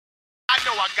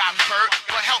I got hurt,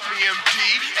 but help me MD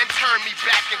and turn me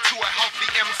back into a healthy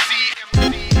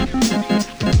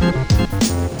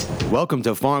MC. Welcome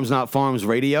to Farms Not Farms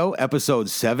Radio,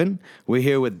 Episode 7. We're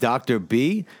here with Dr.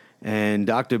 B, and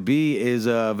Dr. B is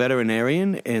a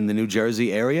veterinarian in the New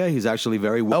Jersey area. He's actually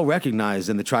very well recognized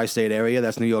in the tri-state area.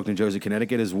 That's New York, New Jersey,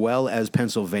 Connecticut, as well as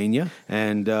Pennsylvania.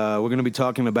 And we're going to be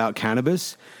talking about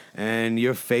cannabis and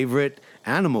your favorite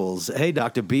animals. Hey,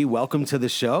 Dr. B, welcome to the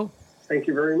show. Thank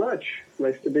you very much.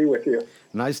 Nice to be with you.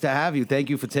 Nice to have you. Thank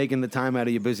you for taking the time out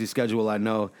of your busy schedule. I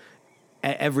know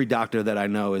every doctor that I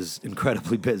know is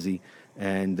incredibly busy,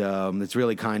 and it's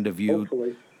really kind of you.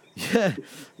 Hopefully.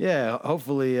 Yeah.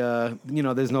 Hopefully,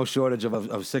 there's no shortage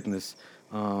of sickness,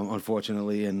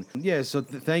 unfortunately. And yeah, so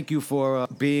thank you for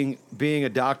being a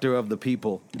doctor of the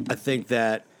people. I think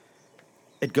that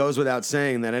it goes without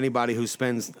saying that anybody who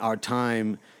spends our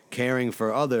time caring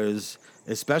for others,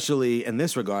 especially in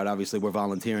this regard, obviously we're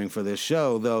volunteering for this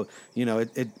show, though,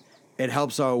 it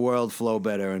helps our world flow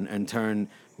better and turn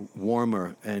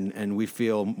warmer, and we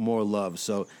feel more love.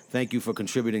 So thank you for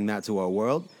contributing that to our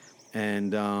world,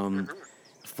 and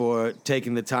for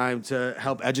taking the time to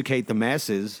help educate the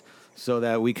masses so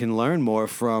that we can learn more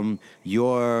from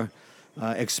your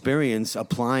experience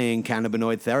applying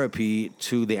cannabinoid therapy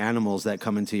to the animals that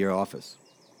come into your office.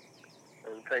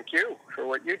 And thank you for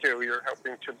what you do. You're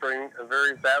helping to bring a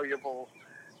very valuable,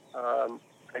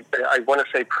 I want to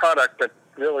say product, but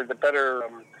really the better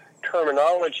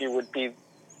terminology would be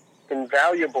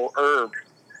invaluable herb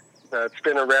that's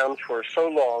been around for so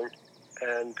long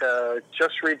and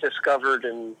just rediscovered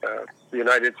in the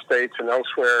United States and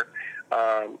elsewhere.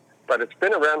 But it's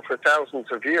been around for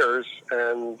thousands of years,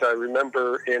 and I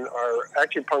remember in our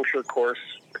acupuncture course,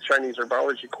 Chinese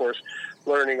herbology course,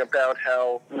 learning about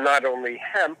how not only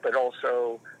hemp, but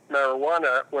also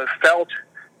marijuana was felt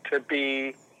to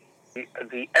be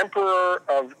the emperor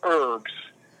of herbs,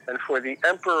 and for the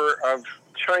emperor of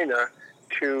China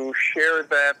to share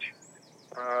that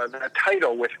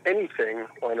title with anything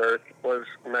on earth was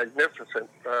magnificent.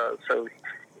 So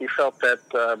he felt that,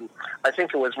 I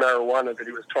think it was marijuana that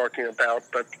he was talking about,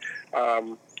 but,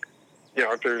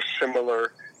 there's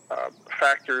similar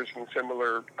factors and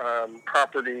similar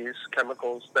properties,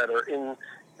 chemicals that are in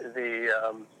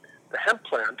the hemp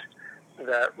plant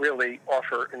that really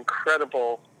offer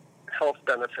incredible health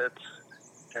benefits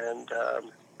and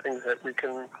things that we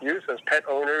can use as pet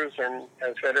owners and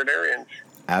as veterinarians.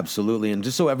 Absolutely. And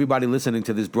just so everybody listening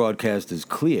to this broadcast is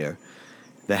clear,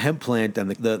 the hemp plant and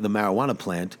the marijuana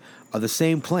plant are the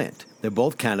same plant. They're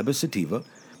both cannabis sativa,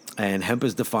 and hemp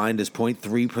is defined as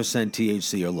 0.3%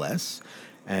 THC or less,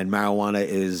 and marijuana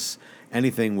is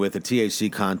anything with a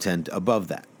THC content above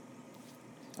that.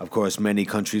 Of course, many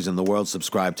countries in the world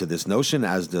subscribe to this notion,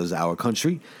 as does our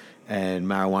country, and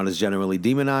marijuana is generally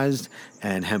demonized,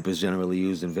 and hemp is generally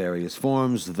used in various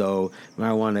forms, though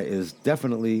marijuana is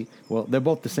definitely, they're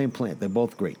both the same plant. They're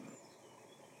both great.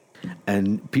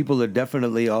 And people are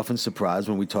definitely often surprised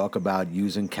when we talk about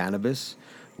using cannabis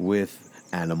with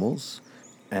animals,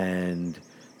 and,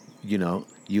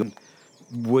 you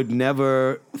would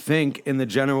never think in the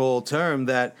general term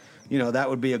that, that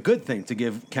would be a good thing to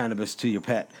give cannabis to your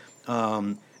pet.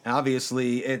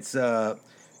 Obviously, it's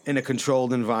in a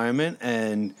controlled environment,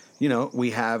 and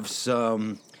we have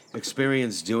some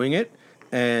experience doing it,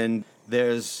 and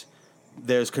there's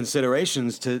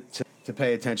considerations to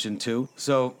pay attention to.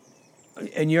 So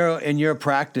in your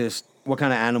practice, what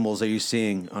kind of animals are you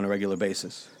seeing on a regular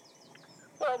basis?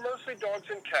 Well, mostly dogs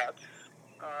and cats,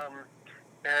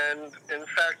 and in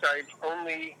fact I've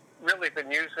only really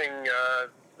been using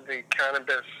the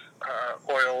cannabis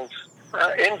oils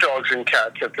in dogs and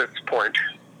cats at this point.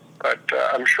 But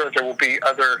I'm sure there will be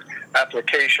other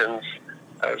applications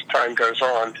as time goes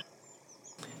on.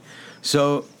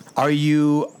 So are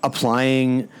you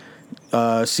applying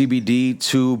CBD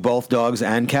to both dogs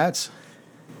and cats?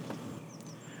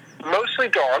 Mostly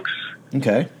dogs.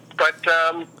 Okay. But,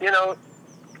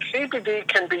 CBD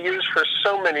can be used for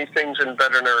so many things in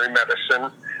veterinary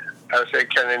medicine, as they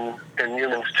can in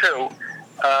humans too.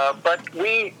 But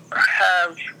we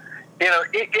have...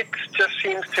 it just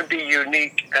seems to be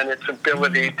unique in its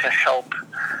ability to help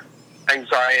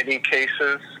anxiety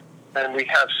cases, and we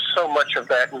have so much of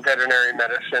that in veterinary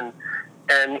medicine.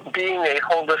 And being a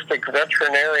holistic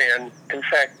veterinarian, in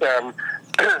fact,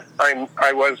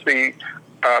 I was the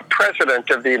president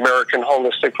of the American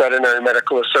Holistic Veterinary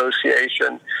Medical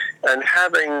Association, and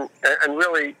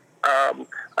really,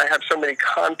 I have so many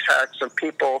contacts of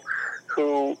people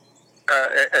who,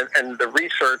 and the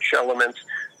research elements,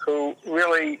 who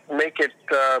really make it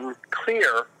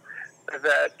clear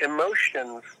that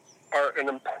emotions are an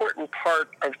important part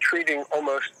of treating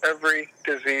almost every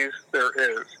disease there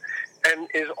is, and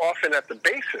is often at the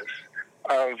basis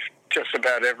of just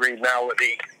about every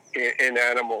malady in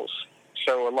animals.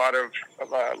 So a lot of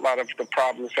the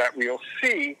problems that we'll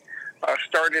see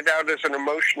started out as an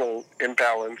emotional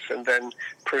imbalance and then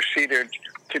proceeded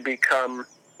to become,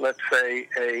 let's say,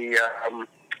 a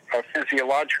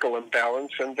physiological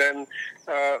imbalance, and then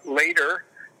later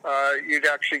you'd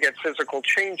actually get physical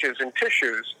changes in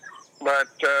tissues. But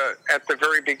at the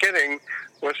very beginning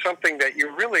was something that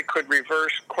you really could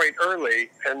reverse quite early.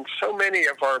 And so many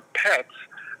of our pets,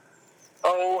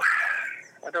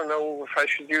 I don't know if I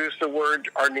should use the word,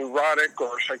 are neurotic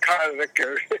or psychotic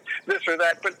or this or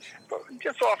that, but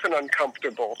just often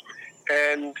uncomfortable.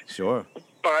 And Sure.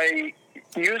 by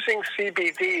using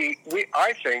CBD,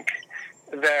 I think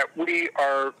that we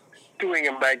are doing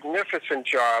a magnificent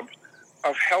job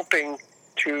of helping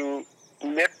to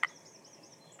nip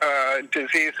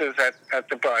diseases at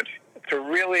the bud, to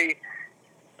really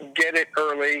get it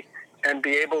early and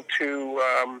be able to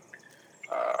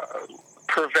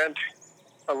prevent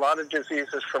a lot of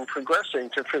diseases from progressing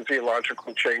to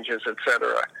physiological changes,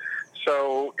 etc.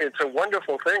 So it's a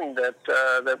wonderful thing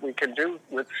that we can do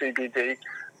with CBD.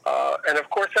 And of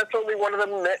course, that's only one of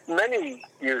the many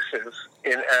uses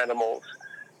in animals.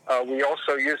 We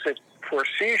also use it for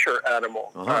seizure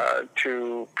animal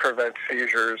to prevent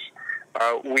seizures.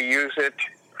 We use it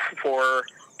for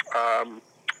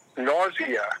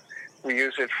nausea. We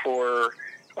use it for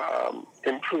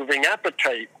improving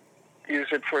appetite. Use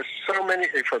it for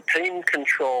for pain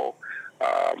control.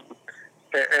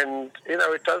 And,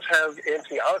 it does have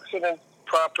antioxidant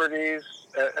properties,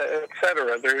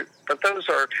 etc. But those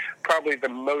are probably the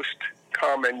most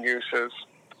common uses.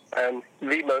 And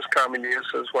the most common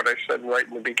use is what I said right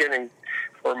in the beginning,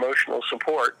 for emotional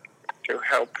support to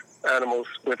help animals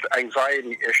with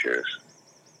anxiety issues.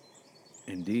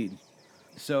 Indeed.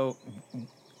 So,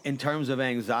 in terms of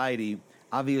anxiety,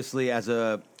 obviously, as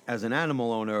an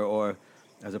animal owner or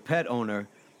as a pet owner,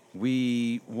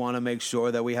 we want to make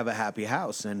sure that we have a happy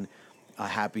house and a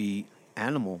happy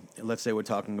animal. Let's say we're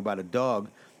talking about a dog.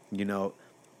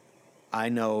 I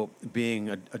know, being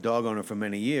a dog owner for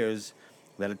many years,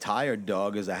 that a tired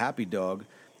dog is a happy dog,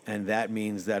 and that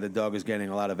means that a dog is getting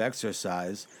a lot of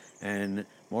exercise. And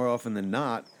more often than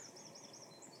not,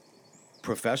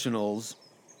 professionals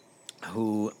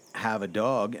who have a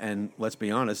dog, and let's be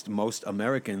honest, most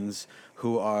Americans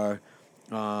who are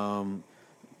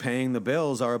paying the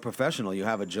bills are a professional. You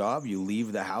have a job, you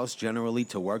leave the house generally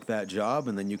to work that job,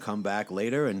 and then you come back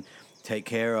later and take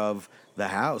care of the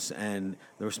house and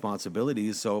the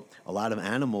responsibilities. So a lot of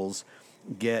animals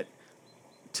get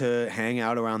to hang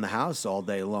out around the house all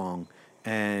day long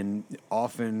and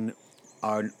often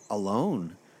are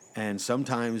alone and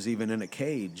sometimes even in a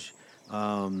cage.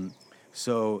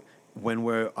 So when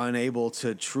we're unable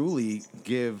to truly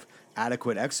give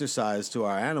adequate exercise to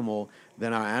our animal,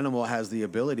 then our animal has the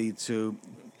ability to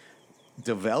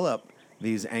develop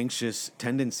these anxious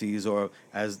tendencies, or,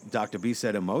 as Dr. B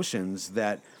said, emotions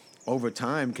that over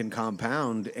time can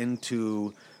compound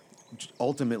into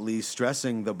ultimately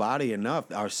stressing the body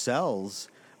enough, our cells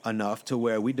enough, to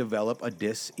where we develop a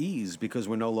dis-ease because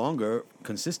we're no longer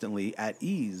consistently at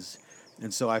ease.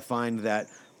 And so I find that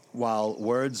while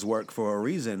words work for a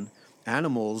reason,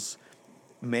 animals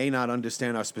may not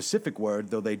understand our specific word,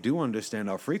 though they do understand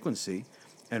our frequency.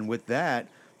 And with that,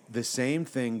 the same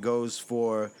thing goes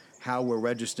for how we're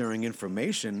registering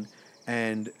information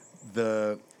and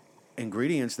the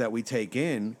ingredients that we take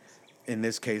in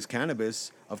this case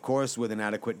cannabis. Of course, with an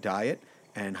adequate diet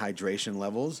and hydration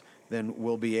levels, then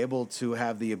we'll be able to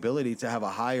have the ability to have a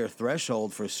higher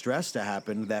threshold for stress to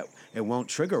happen, that it won't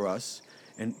trigger us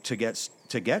and to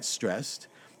get stressed.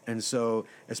 And so,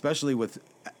 especially with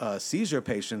seizure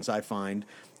patients, I find,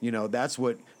 that's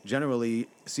what generally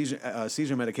seizure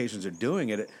medications are doing.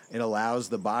 It allows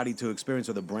the body to experience,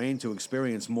 or the brain to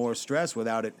experience, more stress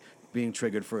without it being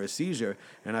triggered for a seizure.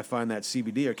 And I find that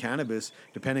CBD or cannabis,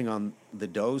 depending on the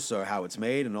dose or how it's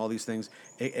made and all these things,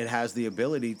 it has the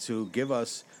ability to give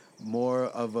us more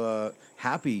of a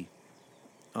happy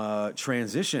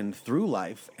transition through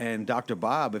life. And Dr.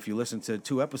 Bob, if you listen to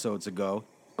 2 episodes ago,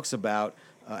 talks about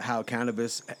how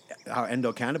cannabis, our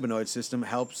endocannabinoid system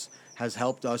has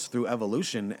helped us through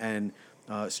evolution and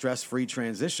stress-free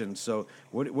transition. So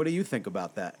what do you think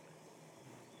about that?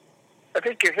 I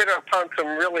think you hit upon some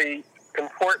really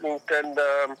important and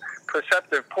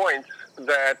perceptive points,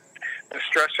 that the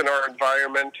stress in our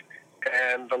environment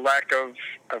and the lack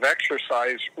of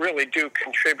exercise really do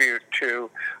contribute to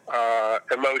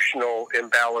emotional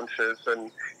imbalances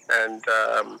and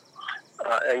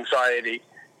anxiety.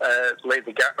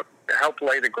 help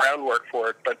lay the groundwork for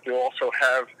it. But you also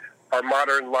have our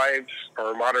modern lives,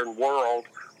 our modern world,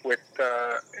 with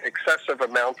excessive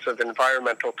amounts of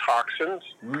environmental toxins.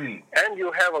 And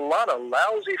you have a lot of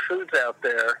lousy foods out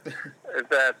there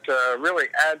that really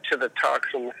add to the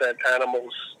toxins that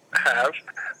animals have.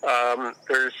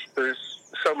 There's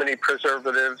so many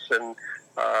preservatives and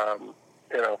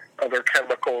other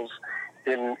chemicals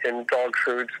in dog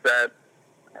foods that,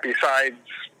 besides,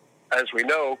 as we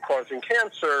know, causing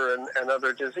cancer and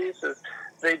other diseases,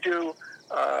 they do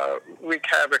wreak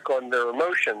havoc on their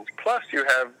emotions. Plus, you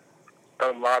have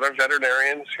a lot of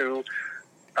veterinarians who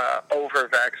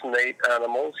over-vaccinate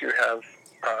animals. You have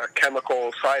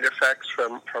chemical side effects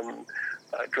from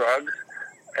drugs,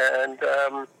 and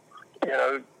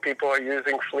people are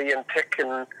using flea and tick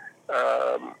and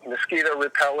mosquito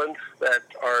repellents that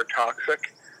are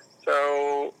toxic.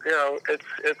 So it's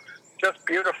just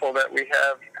beautiful that we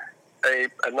have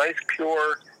a nice,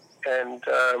 pure, and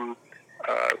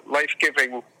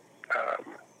life-giving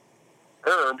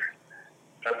herb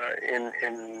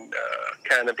in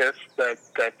cannabis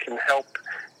that can help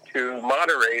to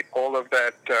moderate all of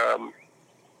that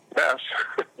mess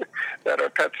that our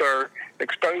pets are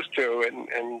exposed to,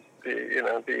 and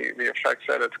the effects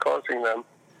that it's causing them.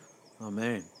 Oh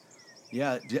man,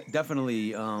 yeah,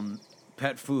 definitely.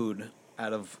 Pet food,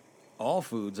 out of all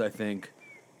foods, I think,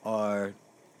 are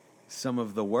some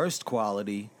of the worst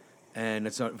quality, and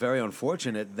it's very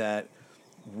unfortunate that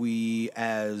we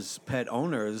as pet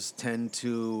owners tend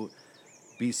to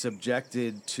be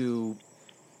subjected to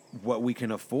what we can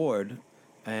afford,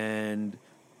 and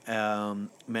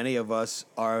many of us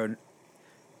are.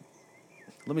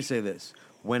 Let me say this.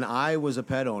 When I was a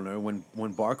pet owner,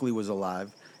 when Barkley was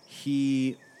alive,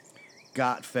 he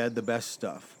got fed the best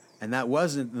stuff. And that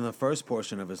wasn't in the first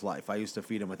portion of his life. I used to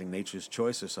feed him, I think, Nature's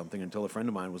Choice or something, until a friend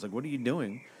of mine was like, "What are you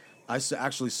doing?" I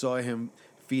actually saw him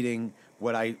feeding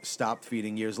what I stopped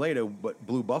feeding years later, but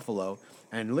Blue Buffalo.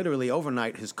 And literally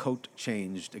overnight, his coat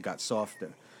changed. It got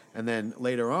softer. And then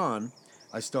later on,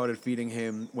 I started feeding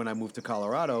him, when I moved to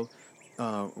Colorado,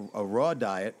 a raw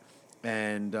diet.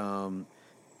 And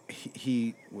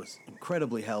he was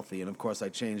incredibly healthy. And of course, I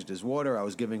changed his water. I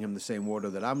was giving him the same water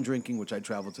that I'm drinking, which I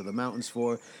traveled to the mountains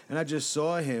for. And I just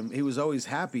saw him. He was always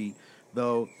happy,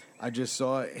 though. I just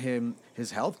saw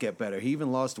his health get better. He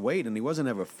even lost weight, and he wasn't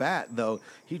ever fat, though.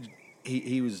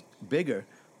 He was bigger.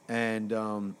 And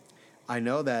I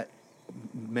know that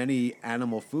many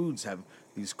animal foods have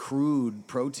these crude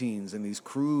proteins and these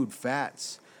crude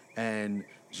fats, and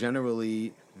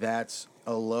generally that's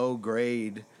a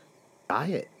low-grade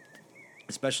diet.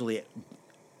 Especially,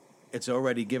 it's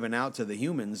already given out to the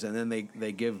humans, and then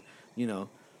they give,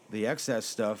 the excess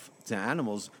stuff to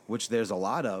animals, which there's a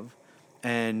lot of.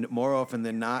 And more often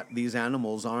than not, these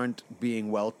animals aren't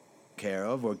being well care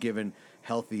of or given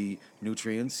healthy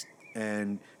nutrients.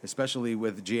 And especially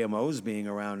with GMOs being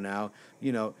around now,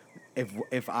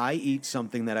 if I eat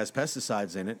something that has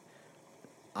pesticides in it,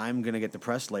 I'm going to get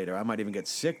depressed later. I might even get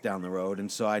sick down the road.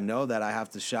 And so I know that I have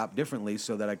to shop differently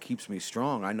so that it keeps me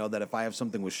strong. I know that if I have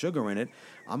something with sugar in it,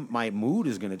 my mood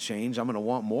is going to change. I'm going to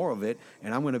want more of it.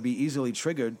 And I'm going to be easily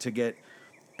triggered to get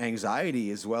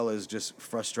anxiety as well as just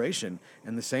frustration.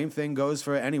 And the same thing goes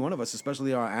for any one of us,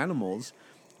 especially our animals,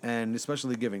 and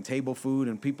especially giving table food,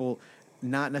 and people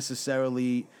not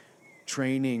necessarily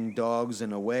training dogs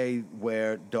in a way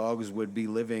where dogs would be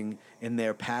living in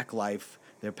their pack life,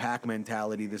 their pack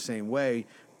mentality the same way.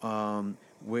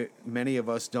 Many of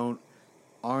us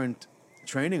aren't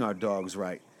training our dogs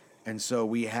right. And so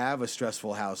we have a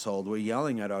stressful household. We're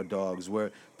yelling at our dogs.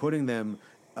 We're putting them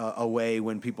away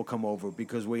when people come over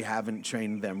because we haven't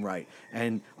trained them right.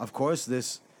 And of course,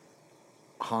 this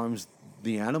harms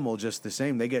the animal just the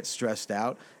same. They get stressed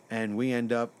out, and we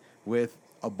end up with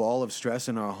a ball of stress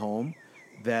in our home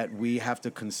that we have to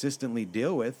consistently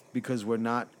deal with because we're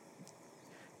not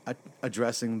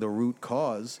addressing the root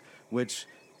cause, which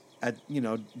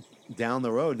down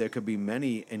the road there could be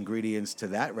many ingredients to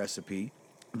that recipe.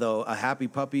 Though a happy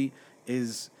puppy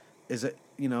is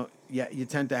you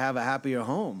tend to have a happier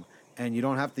home, and you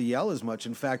don't have to yell as much.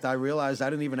 In fact, I realized I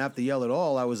didn't even have to yell at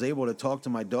all. I was able to talk to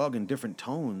my dog in different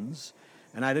tones,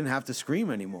 and I didn't have to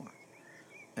scream anymore.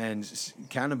 And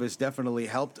cannabis definitely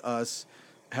helped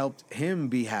him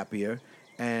be happier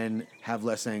and have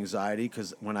less anxiety,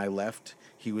 because when I left,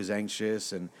 he was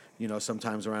anxious, and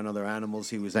sometimes around other animals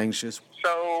he was anxious.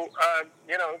 So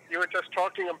you were just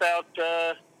talking about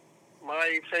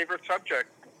my favorite subject,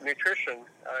 nutrition.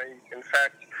 In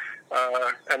fact,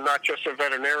 I'm not just a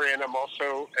veterinarian, I'm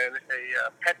also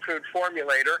a pet food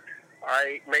formulator.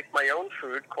 I make my own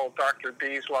food called Dr.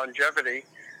 B's Longevity.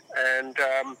 and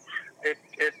it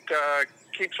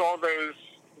keeps all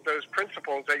those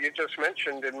principles that you just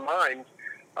mentioned in mind.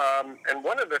 And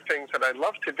one of the things that I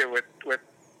love to do with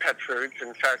pet foods,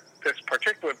 in fact, this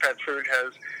particular pet food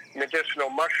has medicinal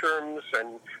mushrooms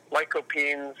and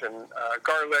lycopenes and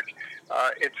garlic.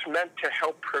 It's meant to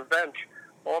help prevent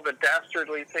all the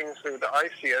dastardly things that I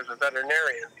see as a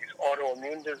veterinarian, these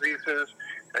autoimmune diseases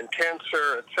and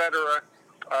cancer, etc.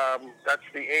 That's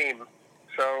the aim.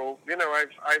 So,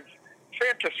 I've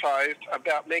fantasized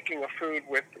about making a food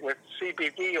with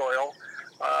CBD oil.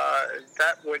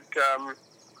 That would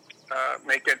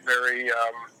make it very,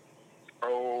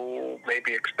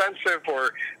 maybe expensive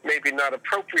or maybe not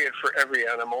appropriate for every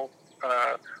animal.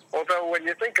 Although when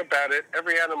you think about it,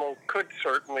 every animal could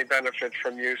certainly benefit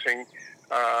from using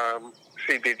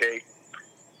CBD.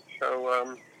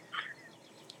 So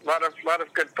lot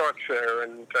of good thoughts there,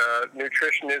 and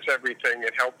nutrition is everything.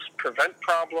 It helps prevent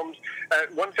problems.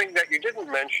 One thing that you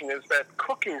didn't mention is that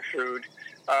cooking food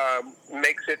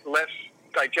makes it less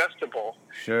digestible,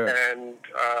 Sure. and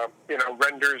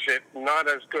renders it not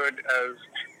as good as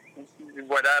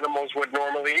what animals would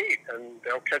normally eat, and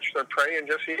they'll catch their prey and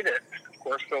just eat it. Of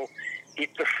course, they'll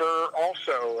eat the fur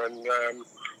also, and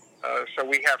so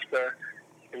we have to.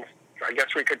 I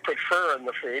guess we could put fur in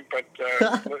the food, but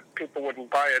people wouldn't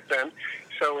buy it then.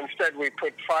 So instead, we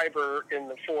put fiber in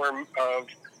the form of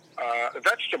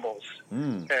vegetables,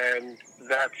 and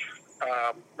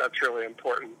that's really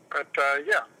important. But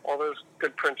all those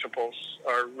good principles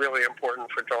are really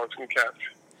important for dogs and cats.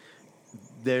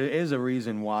 There is a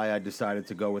reason why I decided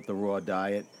to go with the raw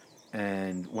diet,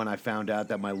 and when I found out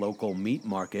that my local meat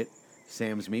market,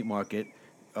 Sam's Meat Market,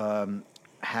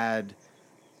 had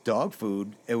dog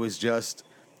food, it was just,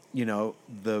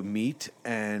 the meat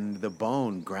and the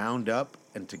bone ground up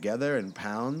and together in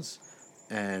pounds,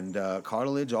 and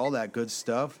cartilage, all that good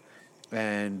stuff.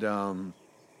 And,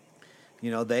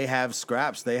 they have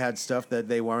scraps. They had stuff that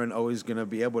they weren't always going to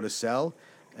be able to sell.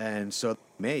 And so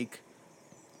make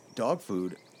dog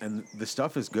food, and the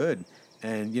stuff is good.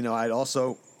 And, I'd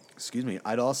also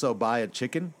buy a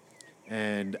chicken,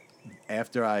 and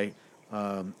after I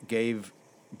gave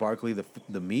Barkley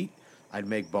the meat, I'd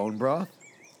make bone broth,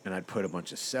 and I'd put a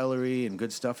bunch of celery and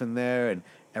good stuff in there, and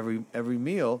every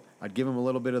meal I'd give him a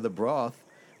little bit of the broth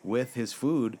with his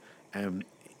food, and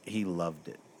he loved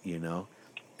it,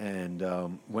 And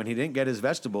when he didn't get his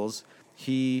vegetables,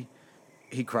 he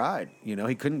cried.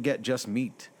 He couldn't get just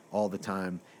meat all the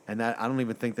time, and that I don't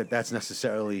even think that that's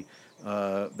necessarily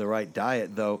the right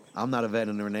diet. Though I'm not a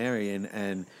veterinarian,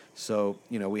 and so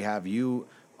we have you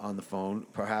on the phone.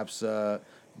 Perhaps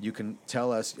you can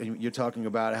tell us. You're talking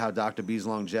about how Dr. B's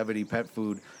Longevity Pet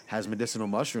Food has medicinal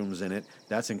mushrooms in it.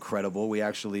 That's incredible. We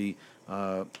actually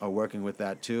are working with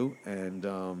that too, and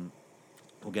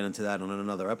we'll get into that on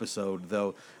another episode.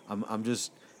 Though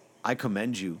I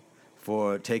commend you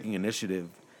for taking initiative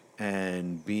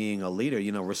and being a leader.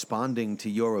 Responding to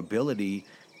your ability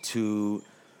to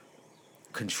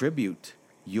contribute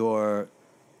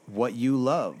what you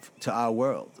love to our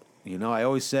world. I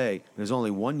always say there's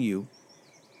only one you.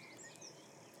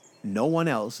 No one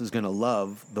else is going to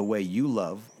love the way you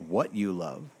love what you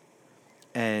love.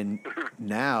 And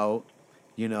now,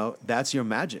 that's your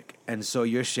magic. And so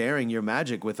you're sharing your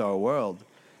magic with our world.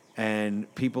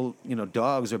 And people,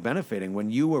 dogs are benefiting.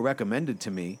 When you were recommended to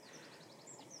me,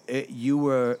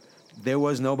 there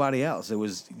was nobody else. It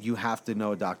was, you have to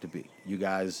know Dr. B. You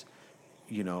guys,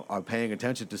 are paying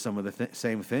attention to some of the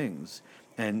same things.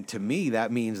 And to me,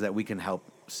 that means that we can help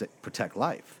protect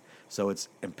life. So it's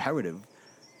imperative.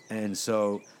 And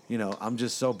so, I'm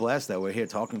just so blessed that we're here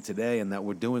talking today and that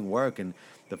we're doing work. And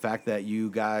the fact that you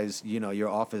guys, your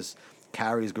office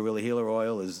carries Gorilla Healer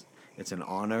Oil it's an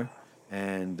honor.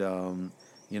 And,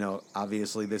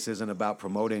 obviously this isn't about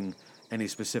promoting any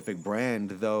specific brand,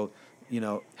 though,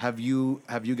 have you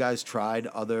guys tried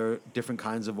other different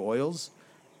kinds of oils?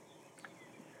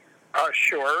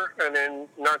 Sure, and in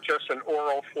not just an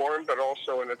oral form, but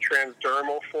also in a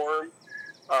transdermal form.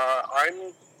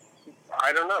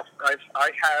 I don't know. I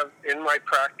have in my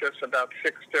practice about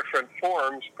 6 different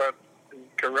forms, but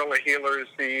Gorilla Healer is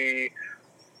the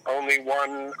only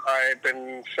one I've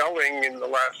been selling in the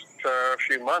last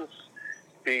few months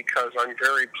because I'm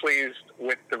very pleased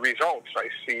with the results. I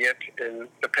see it in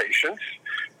the patients.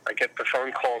 I get the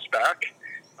phone calls back.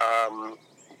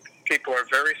 People are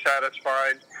very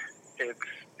satisfied.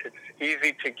 It's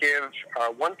easy to give.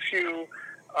 Once you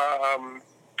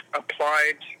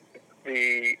applied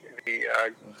the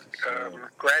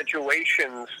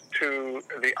graduations to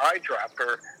the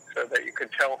eyedropper so that you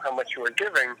could tell how much you were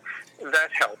giving, that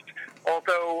helped.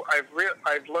 Although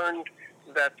I've learned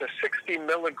that the 60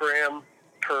 milligram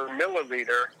per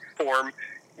milliliter form,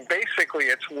 basically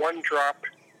it's 1 drop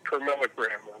per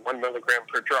milligram, or 1 milligram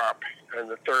per drop, and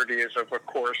the 30 is, of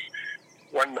course,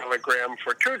 1 milligram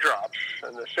for 2 drops,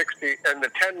 and the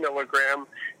 10 milligram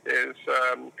is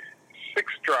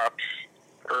 6 drops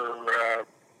per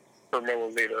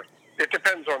milliliter. It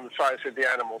depends on the size of the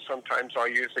animal. Sometimes I'll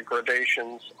use the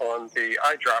gradations on the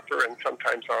eyedropper, and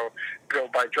sometimes I'll go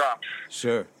by drops.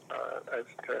 Sure. As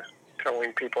to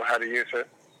telling people how to use it.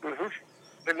 Mm-hmm.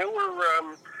 The newer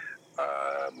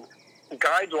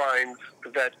guidelines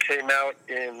that came out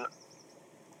in,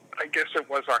 I guess it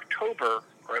was October,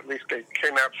 or at least they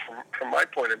came out from my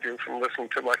point of view from listening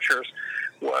to lectures,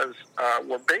 was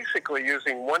we're basically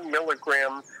using 1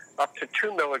 milligram up to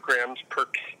 2 milligrams per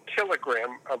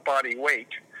kilogram of body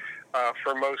weight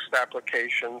for most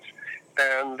applications.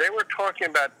 And they were talking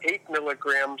about 8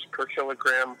 milligrams per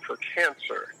kilogram for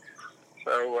cancer.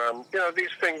 So,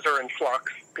 these things are in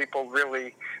flux. People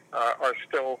really are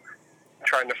still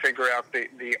trying to figure out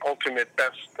the ultimate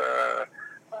best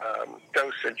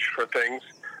dosage for things.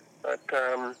 But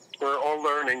we're all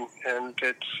learning, and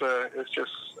it's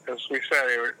just, as we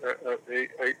say,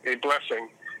 a blessing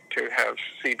to have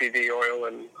CBD oil,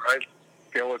 and I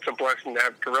feel it's a blessing to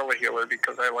have Gorilla Healer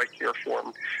because I like your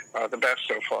form the best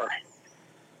so far.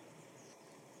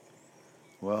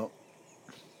 Well,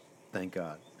 thank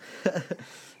God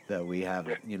that we have,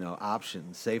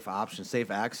 options, safe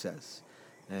access.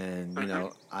 And,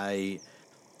 I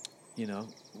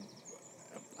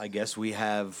guess we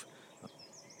have,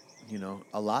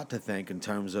 a lot to thank in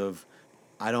terms of,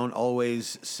 I don't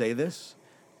always say this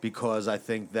because I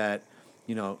think that,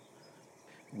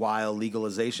 while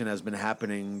legalization has been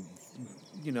happening,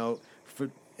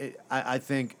 I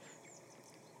think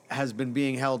has been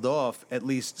being held off at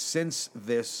least since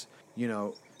this,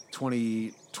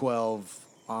 2012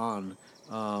 on,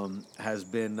 has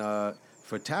been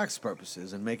for tax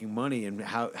purposes and making money, and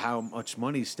how much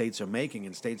money states are making,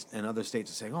 and other states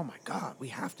are saying, oh my God, we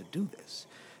have to do this,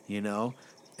 and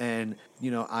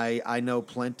I know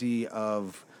plenty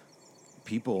of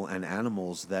people and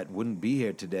animals that wouldn't be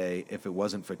here today if it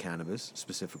wasn't for cannabis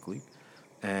specifically.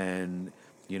 And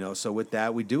so with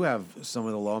that, we do have some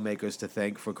of the lawmakers to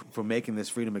thank for making this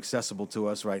freedom accessible to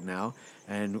us right now.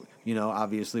 And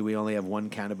obviously we only have one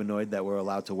cannabinoid that we're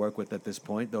allowed to work with at this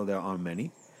point, though there are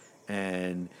many.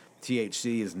 And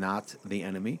THC is not the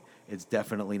enemy. It's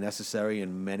definitely necessary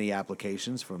in many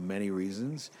applications for many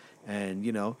reasons. And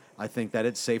I think that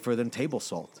it's safer than table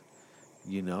salt,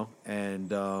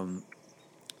 and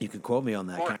you can quote me on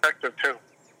that. More effective, too.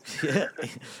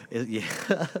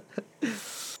 Yeah.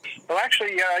 Well,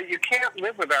 actually, you can't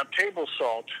live without table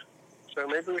salt, so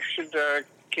maybe we should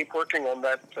keep working on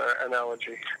that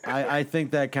analogy. I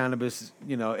think that cannabis,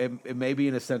 it may be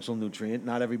an essential nutrient.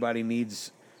 Not everybody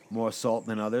needs more salt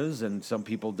than others, and some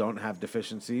people don't have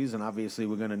deficiencies, and obviously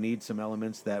we're going to need some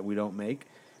elements that we don't make.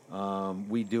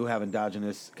 We do have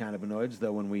endogenous cannabinoids,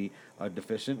 though when we are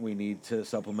deficient, we need to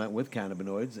supplement with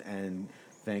cannabinoids, and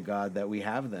thank God that we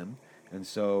have them. And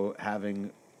so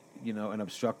having, an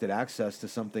obstructed access to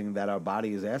something that our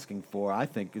body is asking for, I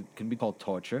think it can be called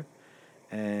torture.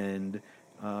 And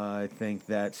I think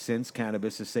that since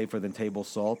cannabis is safer than table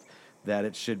salt, that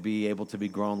it should be able to be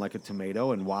grown like a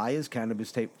tomato. And why is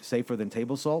cannabis safer than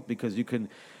table salt? Because you can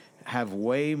have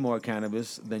way more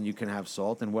cannabis than you can have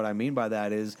salt. And what I mean by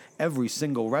that is every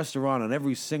single restaurant and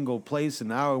every single place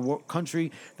in our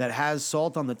country that has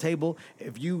salt on the table,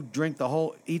 if you eat the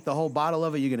whole bottle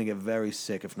of it, you're going to get very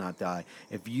sick, if not die.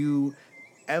 If you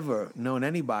ever known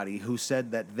anybody who said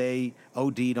that they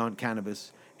OD'd on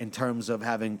cannabis in terms of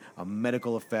having a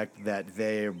medical effect, that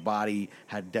their body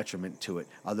had detriment to it,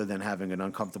 other than having an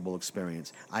uncomfortable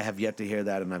experience. I have yet to hear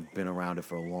that, and I've been around it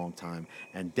for a long time.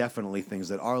 And definitely things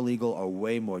that are legal are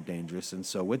way more dangerous. And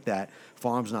so with that,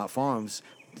 Farms Not Farms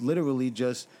literally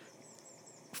just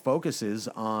focuses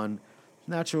on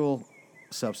natural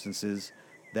substances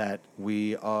that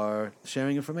we are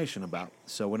sharing information about.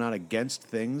 So we're not against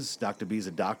things. Dr. B is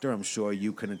a doctor. I'm sure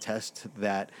you can attest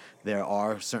that there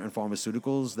are certain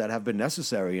pharmaceuticals that have been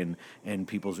necessary in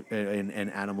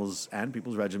animals and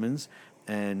people's regimens.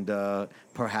 And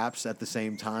perhaps at the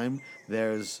same time,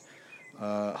 there's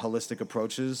holistic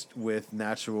approaches with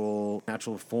natural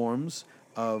forms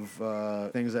of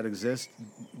things that exist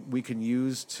we can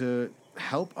use to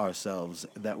help ourselves,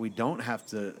 that we don't have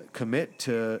to commit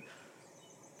to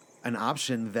an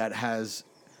option that has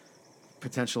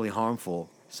potentially harmful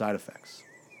side effects.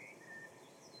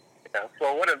 Yeah.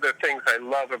 Well, one of the things I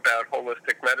love about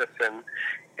holistic medicine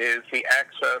is the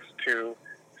access to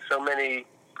so many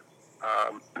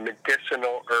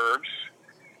medicinal herbs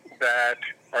that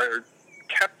are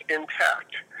kept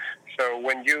intact. So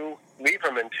when you leave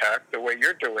them intact the way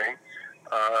you're doing,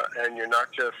 and you're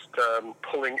not just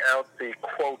pulling out the,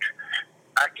 quote,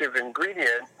 active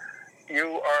ingredient,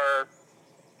 you are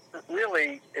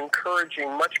really encouraging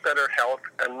much better health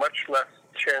and much less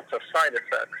chance of side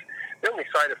effects. The only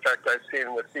side effect I've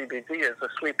seen with CBD is a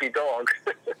sleepy dog.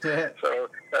 So,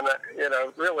 and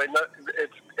really,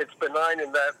 it's benign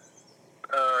in that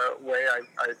way,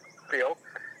 I feel,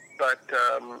 but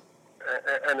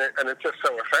and it's just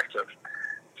so effective.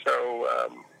 So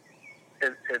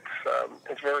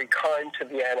it's very kind to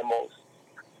the animals,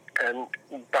 and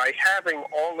by having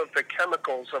all of the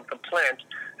chemicals of the plant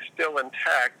still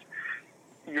intact,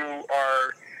 you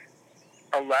are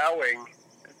allowing.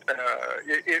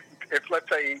 If let's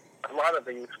say a lot of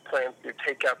these plants, you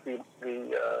take out the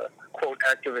quote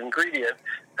active ingredient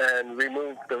and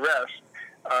remove the rest,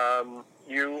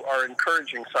 you are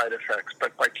encouraging side effects.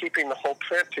 But by keeping the whole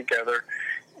plant together,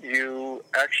 you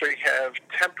actually have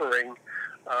tempering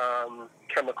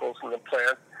chemicals in the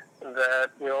plant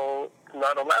that will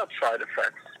not allow side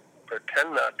effects, or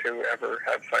tend not to ever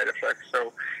have side effects.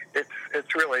 So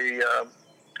it's really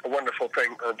a wonderful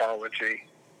thing, herbology.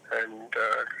 And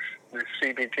the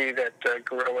CBD that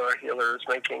Gorilla Healer is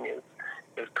making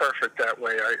is perfect that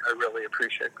way. I really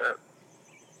appreciate that.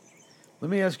 Let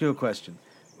me ask you a question.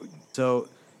 So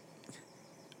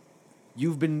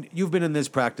you've been in this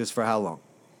practice for how long?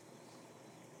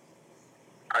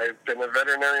 I've been a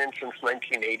veterinarian since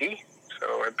 1980,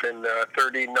 so I've been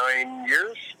 39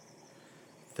 years.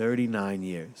 39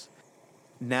 years.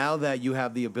 Now that you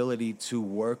have the ability to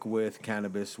work with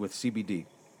cannabis, with CBD,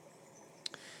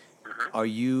 are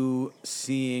you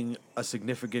seeing a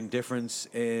significant difference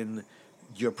in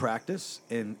your practice,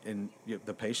 in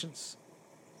the patients?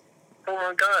 Oh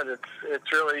my God,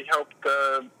 it's really helped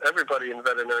everybody in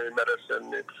veterinary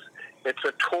medicine. It's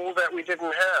a tool that we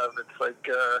didn't have. It's like,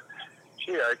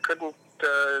 I couldn't,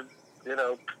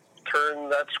 turn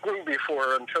that screw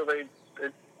before until they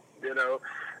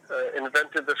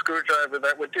invented the screwdriver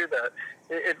that would do that.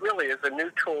 It really is a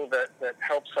new tool that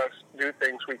helps us do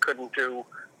things we couldn't do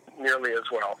nearly as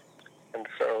well. And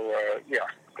so,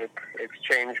 it's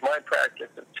changed my practice.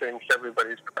 It's changed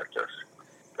everybody's practice,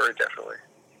 very definitely.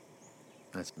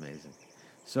 That's amazing.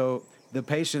 So the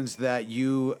patients that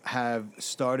you have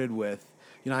started with,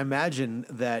 I imagine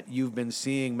that you've been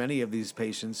seeing many of these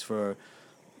patients for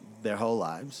their whole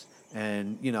lives.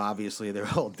 And, obviously they're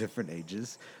all different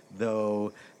ages,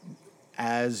 though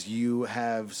as you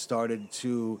have started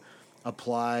to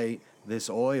apply this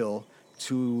oil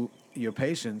to your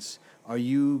patients, are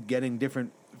you getting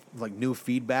different, new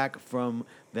feedback from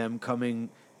them coming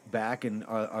back? And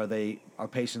are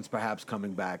patients perhaps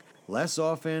coming back less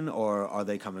often, or are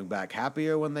they coming back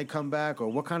happier when they come back? Or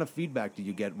what kind of feedback do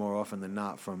you get more often than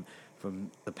not from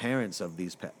the parents of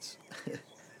these pets?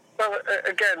 Well,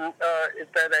 again,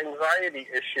 it's that anxiety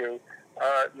issue.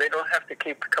 They don't have to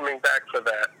keep coming back for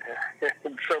that.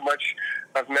 So much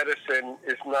of medicine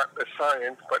is not a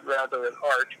science, but rather an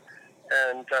art.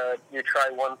 And you try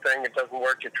one thing, it doesn't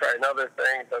work. You try another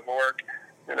thing, it doesn't work.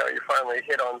 You finally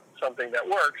hit on something that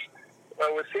works.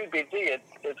 Well, with CBD,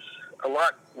 it's a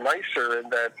lot nicer in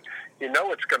that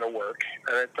it's going to work,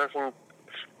 and it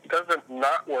doesn't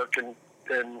not work in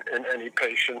any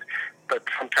patient. But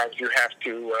sometimes you have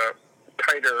to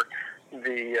tighter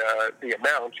the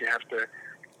amount. You have to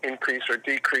increase or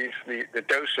decrease the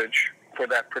dosage for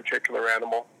that particular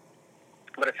animal.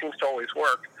 But it seems to always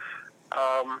work.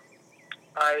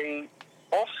 I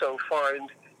also find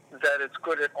that it's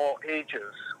good at all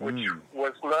ages, which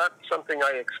was not something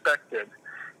I expected.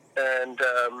 And,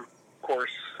 of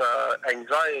course,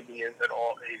 anxiety is at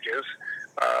all ages.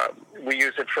 We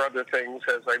use it for other things,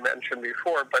 as I mentioned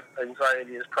before, but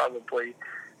anxiety is probably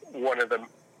one of the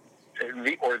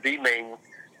main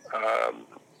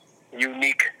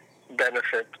unique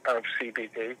benefit of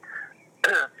CBD.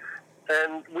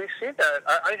 And we see that.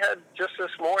 I had just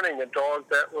this morning a dog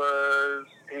that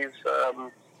he's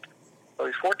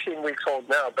 14 weeks old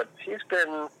now, but he's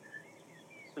been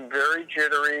very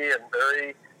jittery and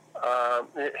very,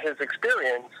 his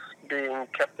experience being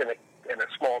kept in a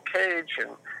small cage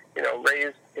and,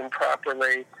 raised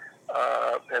improperly,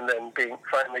 and then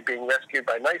finally being rescued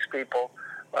by nice people.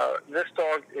 This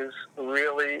dog is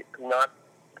really not,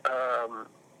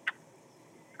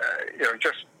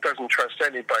 just doesn't trust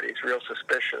anybody. He's real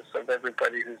suspicious of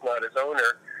everybody who's not his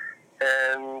owner.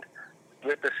 And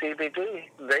with the CBD,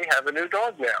 they have a new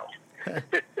dog now.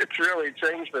 It's really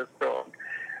changed this dog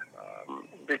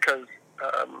because,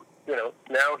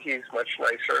 now he's much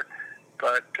nicer.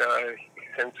 But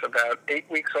since about 8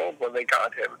 weeks old when they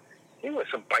got him, He was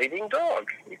a biting dog.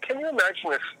 Can you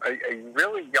imagine a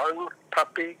really young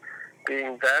puppy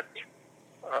being that?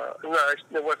 No,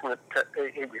 it wasn't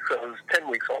 8 weeks old. It was 10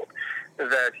 weeks old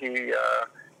that he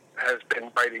has been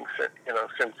biting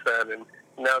since then. And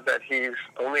now that he's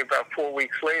only about 4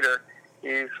 weeks later,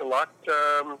 he's a lot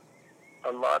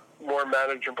more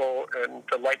manageable and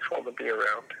delightful to be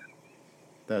around.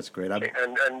 That's great. And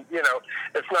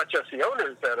it's not just the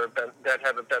owners that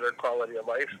have a better quality of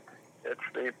life. It's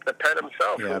the pet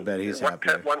himself. Yeah, I bet he's what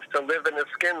happier. pet wants to live in his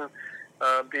skin,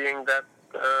 being that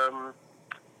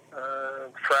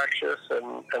fractious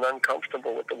and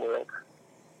uncomfortable with the world.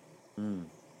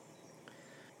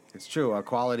 It's true. Our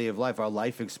quality of life, our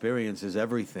life experience is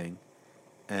everything.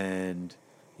 And,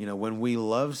 when we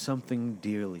love something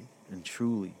dearly and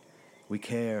truly, we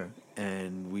care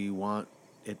and we want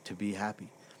it to be happy.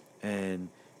 And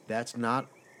that's not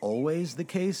always the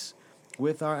case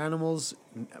with our animals.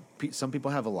 Some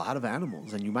people have a lot of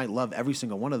animals, and you might love every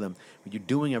single one of them, but you're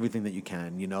doing everything that you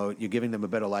can. You're giving them a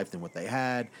better life than what they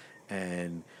had,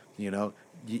 and you're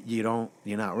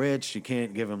not rich. You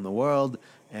can't give them the world,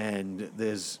 and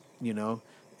there's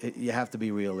you have to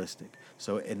be realistic.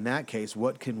 So in that case,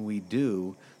 what can we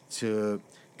do to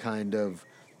kind of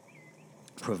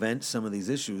prevent some of these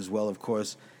issues? Well, of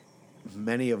course,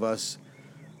 many of us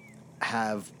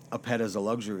have a pet as a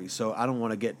luxury. So I don't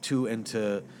want to get too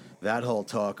into that whole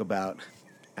talk about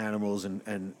animals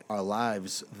and our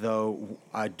lives, though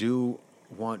I do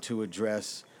want to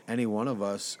address any one of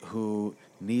us who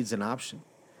needs an option.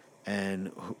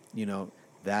 And,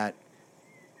 that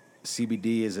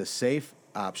CBD is a safe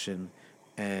option,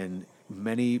 and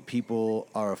many people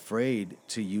are afraid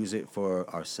to use it for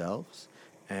ourselves,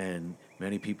 and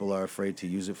many people are afraid to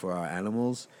use it for our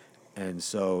animals. And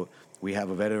so we have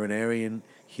a veterinarian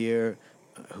here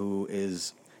who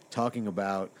is talking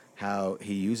about how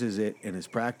he uses it in his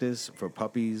practice for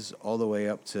puppies all the way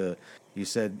up to, you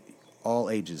said, all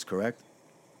ages, correct?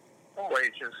 All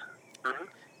ages. Mm-hmm.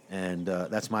 And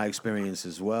that's my experience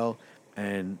as well.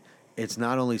 And it's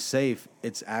not only safe,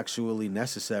 it's actually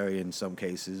necessary in some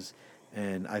cases.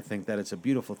 And I think that it's a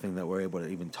beautiful thing that we're able to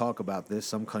even talk about this.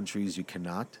 Some countries you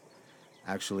cannot.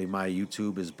 Actually, my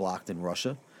YouTube is blocked in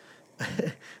Russia.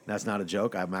 That's not a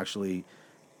joke. I'm actually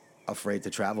afraid to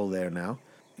travel there now.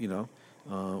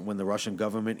 When the Russian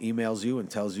government emails you and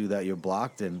tells you that you're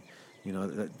blocked, and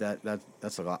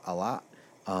that's a lot.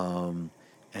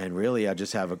 And really, I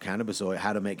just have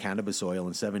how to make cannabis oil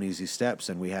in 7 easy steps,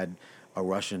 and we had a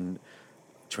Russian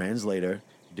translator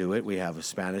do it. We have a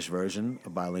Spanish version, a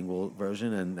bilingual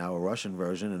version, and now a Russian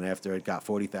version. And after it got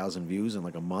 40,000 views in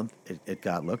like a month, it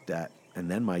got looked at. And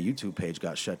then my YouTube page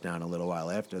got shut down a little while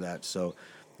after that. So,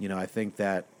 I think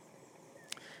that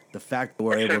the fact that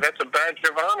we're able... That's a badge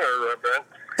of honor,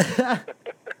 Brent.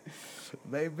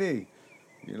 Maybe.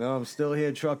 I'm still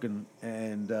here trucking.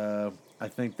 And I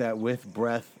think that with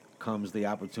breath comes the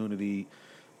opportunity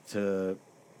to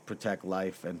protect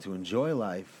life and to enjoy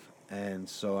life. And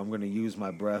so I'm going to use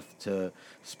my breath to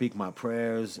speak my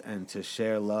prayers and to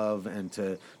share love and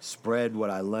to spread what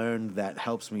I learned that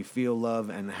helps me feel love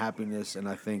and happiness. And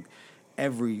I think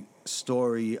every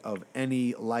story of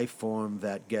any life form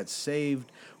that gets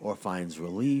saved or finds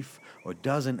relief or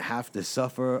doesn't have to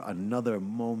suffer another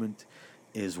moment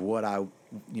is what I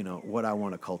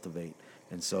want to cultivate.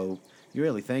 And so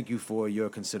really thank you for your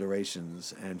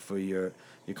considerations and for your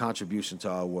contribution to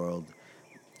our world.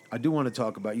 I do want to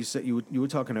talk about, you said you were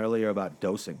talking earlier about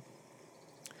dosing.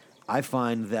 I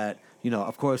find that,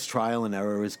 of course, trial and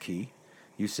error is key.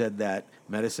 You said that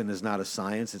medicine is not a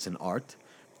science, it's an art.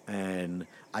 And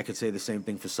I could say the same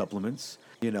thing for supplements.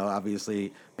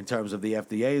 Obviously, in terms of the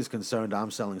FDA is concerned,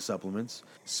 I'm selling supplements.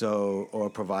 So, or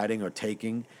providing or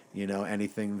taking,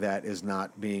 anything that is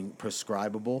not being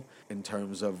prescribable in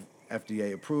terms of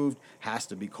FDA approved has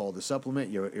to be called a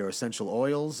supplement. Your essential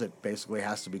oils, it basically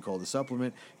has to be called a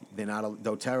supplement.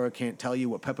 doTERRA can't tell you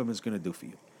what peppermint's going to do for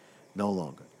you. No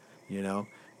longer,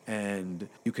 And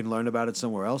you can learn about it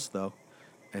somewhere else, though.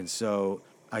 And so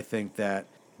I think that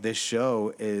this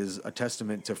show is a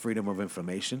testament to freedom of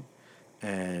information,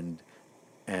 and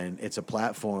it's a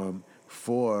platform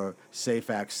for safe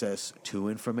access to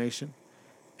information.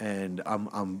 And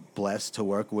I'm blessed to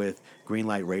work with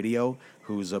Greenlight Radio,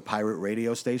 who's a pirate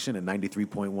radio station at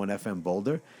 93.1 FM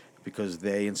Boulder, because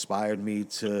they inspired me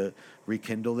to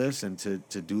rekindle this and to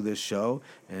do this show.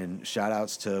 And shout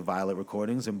outs to Violet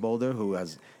Recordings in Boulder, who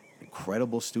has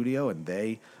incredible studio, and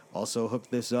they also hooked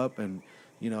this up. And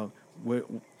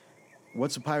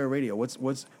what's a pirate radio?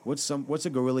 What's a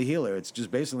guerrilla healer? It's just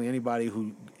basically anybody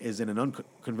who is in an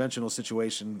unconventional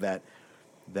situation that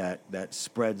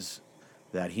spreads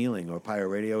that healing, or pirate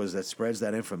radio is that spreads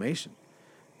that information.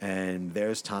 And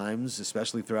there's times,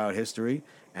 especially throughout history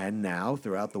and now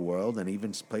throughout the world and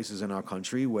even places in our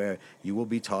country, where you will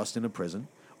be tossed into prison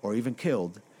or even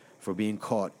killed for being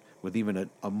caught with even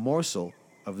a morsel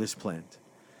of this plant.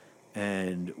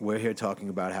 And we're here talking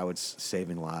about how it's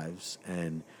saving lives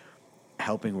and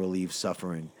helping relieve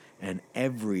suffering. And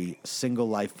every single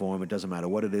life form, it doesn't matter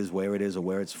what it is, or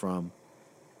where it's from,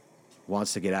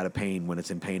 wants to get out of pain when it's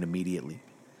in pain immediately.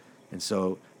 And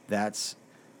so that's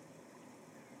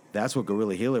what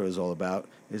Guerrilla Healer is all about.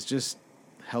 It's just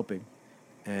helping.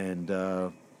 And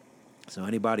so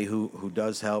anybody who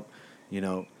does help,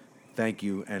 thank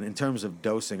you. And in terms of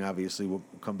dosing, obviously, we'll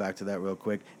come back to that real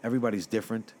quick. Everybody's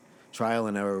different. Trial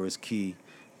and error is key.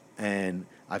 And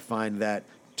I find that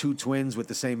two twins with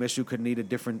the same issue could need a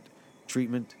different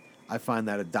treatment. I find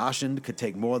that a Dachshund could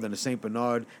take more than a St.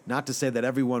 Bernard. Not to say that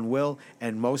everyone will,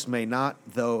 and most may not,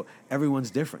 though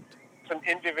everyone's different. It's an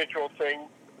individual thing.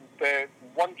 The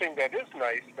one thing that is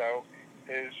nice, though,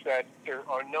 is that there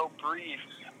are no breeds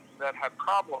that have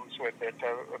problems with it.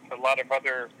 A lot of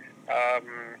other,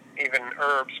 even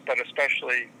herbs, but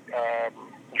especially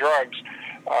drugs,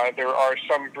 there are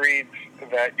some breeds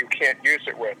that you can't use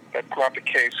it with. That's not the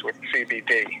case with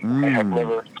CBD. I have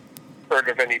never heard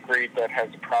of any breed that has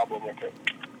a problem with it.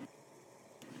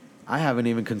 I haven't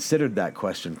even considered that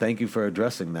question. Thank you for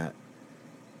addressing that.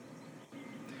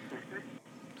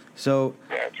 So,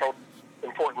 yeah, it's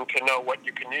important to know what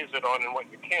you can use it on and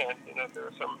what you can't. There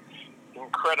are some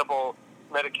incredible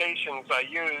medications I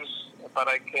use, but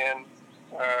I can,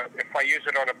 if I use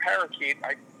it on a parakeet,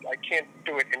 I can't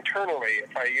do it internally.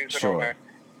 If I use it on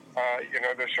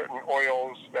there's certain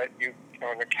oils that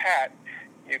on a cat,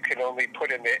 you can only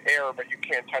put in the air, but you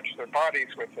can't touch their bodies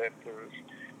with it. There's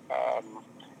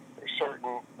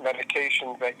certain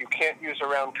medications that you can't use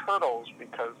around turtles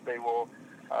because they will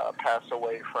pass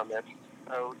away from it.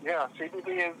 So, yeah,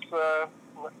 CBD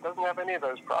doesn't have any of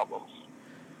those problems.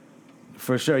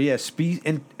 For sure, yeah.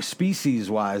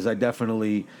 Species-wise, I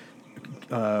definitely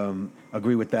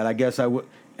agree with that. I guess I would,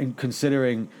 in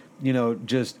considering,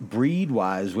 just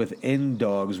breed-wise within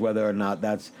dogs, whether or not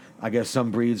that's, I guess some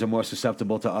breeds are more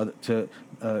susceptible to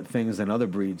things than other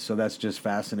breeds. So that's just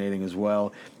fascinating as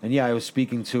well. And yeah, I was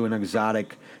speaking to an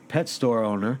exotic pet store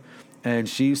owner, and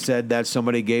she said that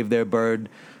somebody gave their bird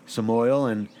some oil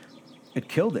and it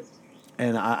killed it.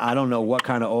 And I don't know what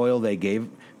kind of oil they gave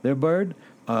their bird.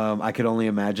 I could only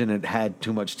imagine it had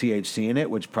too much THC in it,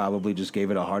 which probably just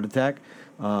gave it a heart attack.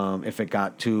 If it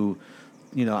got too,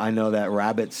 I know that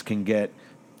rabbits can get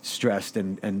stressed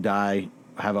and die,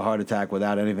 have a heart attack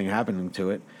without anything happening to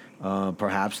it.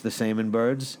 Perhaps the same in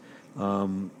birds.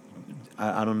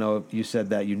 I don't know if you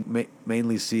said that you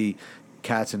mainly see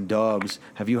cats and dogs.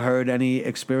 Have you heard any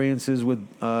experiences with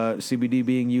CBD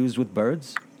being used with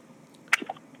birds?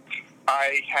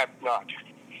 I have not.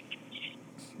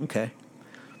 Okay.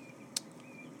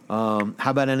 How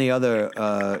about any other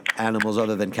animals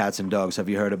other than cats and dogs? Have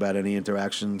you heard about any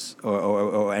interactions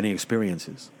or any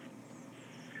experiences?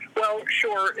 Well,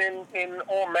 sure. In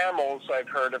all mammals, I've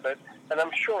heard of it, and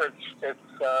I'm sure it's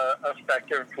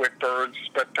effective with birds,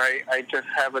 but I just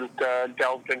haven't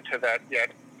delved into that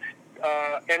yet.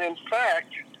 And in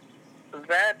fact,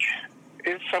 that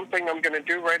is something I'm going to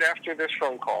do right after this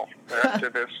phone call, after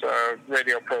this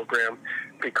radio program,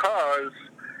 because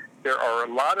there are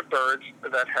a lot of birds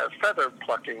that have feather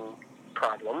plucking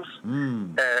problems,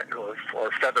 or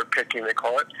feather picking, they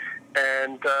call it,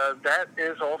 and that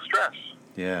is all stress.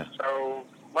 Yeah. So,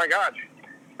 my God,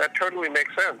 that totally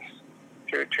makes sense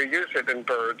to use it in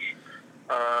birds.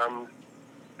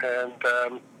 And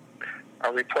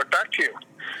I'll report back to you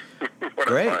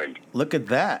what I find. Great. Look at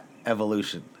that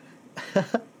evolution.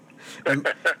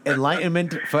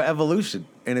 Enlightenment for evolution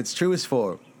in its truest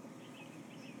form.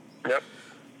 Yep.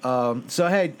 So,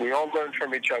 hey. We all learn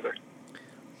from each other.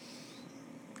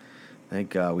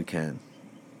 Thank God we can.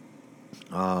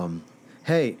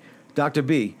 Hey, Dr.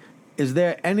 B, is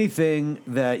there anything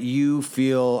that you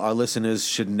feel our listeners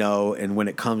should know, and when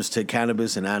it comes to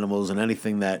cannabis and animals and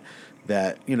anything that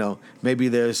maybe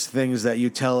there's things that you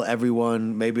tell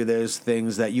everyone, maybe there's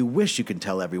things that you wish you could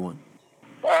tell everyone?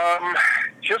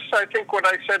 Just, I think what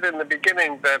I said in the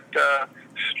beginning, that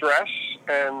stress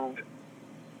and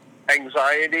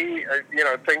anxiety,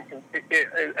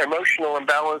 emotional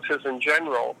imbalances in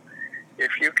general,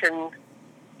 if you can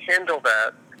handle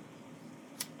that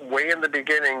way in the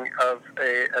beginning of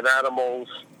an animal's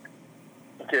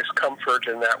discomfort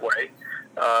in that way,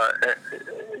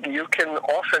 you can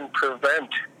often prevent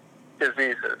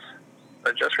diseases.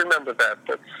 Just remember that.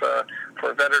 That's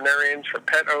for veterinarians, for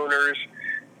pet owners,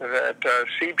 that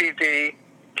CBD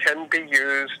can be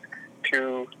used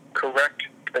to correct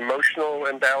emotional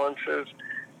imbalances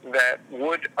that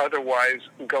would otherwise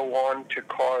go on to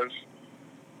cause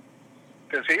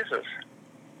diseases.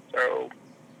 So,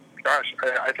 gosh,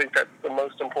 I think that's the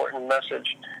most important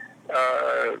message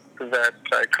that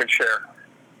I could share.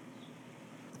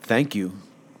 Thank you.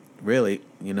 Really,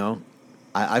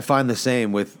 I find the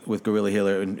same with Gorilla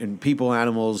Healer and people,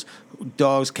 animals,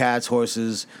 dogs, cats,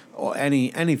 horses, or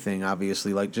anything.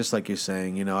 Obviously, just like you're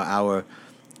saying, our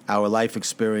life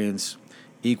experience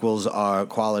equals our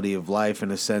quality of life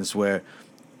in a sense where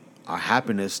our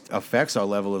happiness affects our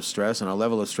level of stress, and our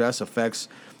level of stress affects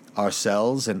our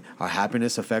cells, and our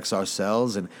happiness affects our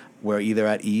cells, and we're either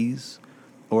at ease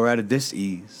or at a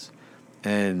dis-ease.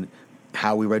 And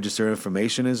how we register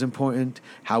information is important.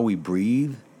 How we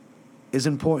breathe is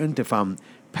important. If I'm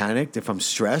panicked, if I'm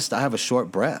stressed, I have a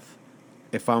short breath.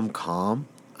 If I'm calm,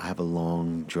 I have a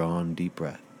long, drawn, deep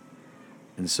breath.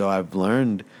 And so I've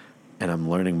learned, and I'm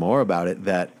learning more about it,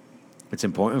 that it's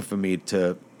important for me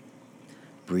to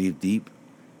breathe deep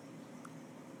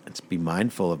and to be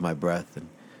mindful of my breath and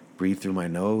breathe through my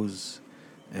nose.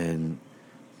 And,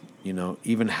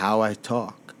 even how I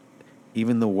talk,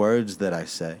 even the words that I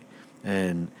say.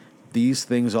 And these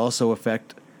things also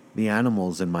affect the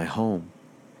animals in my home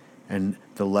and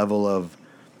the level of,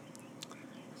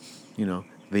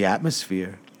 the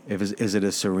atmosphere. Is it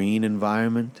a serene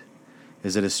environment?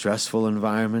 Is it a stressful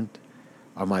environment?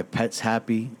 Are my pets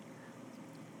happy?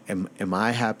 Am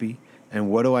I happy? And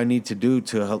what do I need to do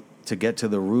to get to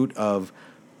the root of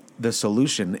the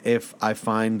solution if I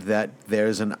find that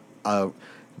there's a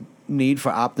need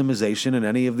for optimization in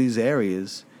any of these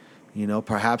areas?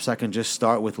 Perhaps I can just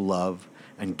start with love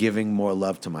and giving more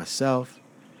love to myself,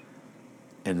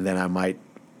 and then I might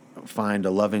find a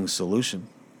loving solution,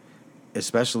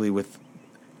 especially with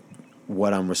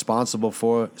what I'm responsible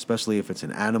for, especially if it's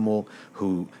an animal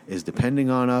who is depending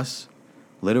on us,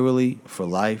 literally, for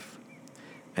life,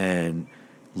 and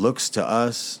looks to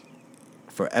us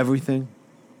for everything,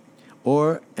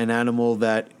 or an animal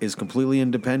that is completely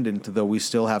independent, though we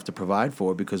still have to provide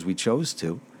for because we chose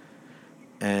to.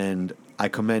 And I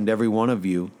commend every one of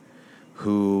you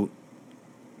who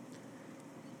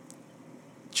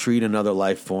treat another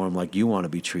life form like you want to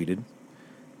be treated.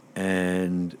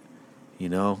 And,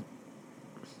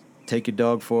 take your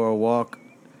dog for a walk.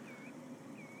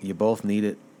 You both need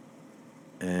it.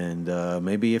 And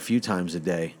maybe a few times a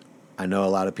day. I know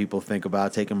a lot of people think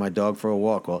about taking my dog for a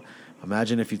walk. Well,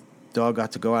 imagine if your dog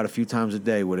got to go out a few times a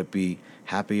day. Would it be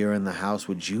happier in the house?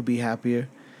 Would you be happier?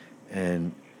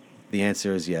 And the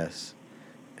answer is yes.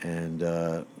 And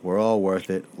we're all worth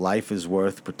it. Life is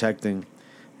worth protecting.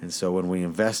 And so when we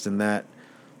invest in that,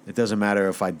 it doesn't matter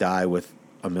if I die with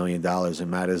 $1 million. It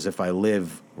matters if I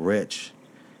live rich,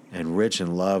 and rich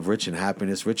in love, rich in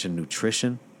happiness, rich in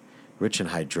nutrition, rich in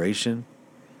hydration,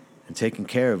 and taking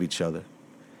care of each other.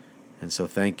 And so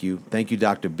thank you. Thank you,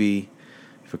 Dr. B,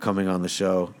 for coming on the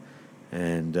show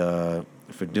and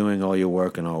for doing all your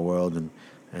work in our world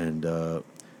and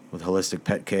with Holistic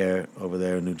Pet Care over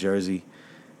there in New Jersey.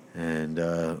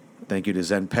 And thank you to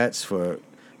Zen Pets for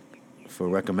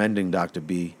recommending Dr.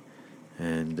 B.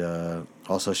 And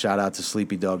also shout out to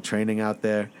Sleepy Dog Training out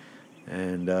there,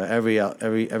 and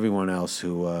everyone else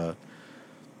who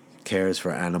cares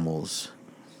for animals.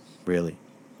 Really,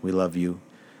 we love you,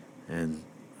 and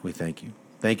we thank you.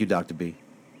 Thank you, Dr. B.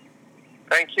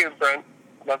 Thank you, Brent.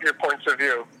 Love your points of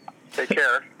view. Take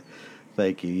care.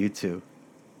 Thank you. You too.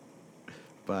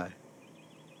 Bye.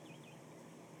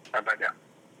 Bye-bye now.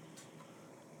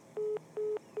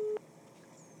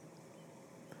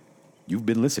 You've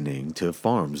been listening to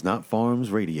Farms Not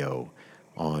Farms Radio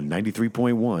on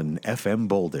 93.1 FM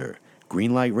Boulder,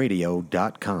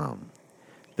 greenlightradio.com.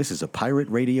 This is a pirate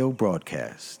radio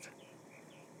broadcast.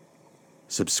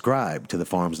 Subscribe to the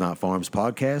Farms Not Farms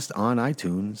podcast on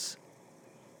iTunes.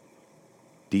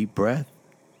 Deep breath.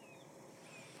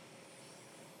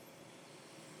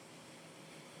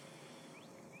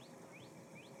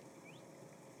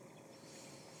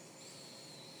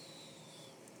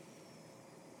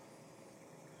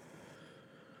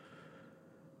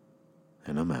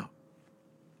 And I'm out.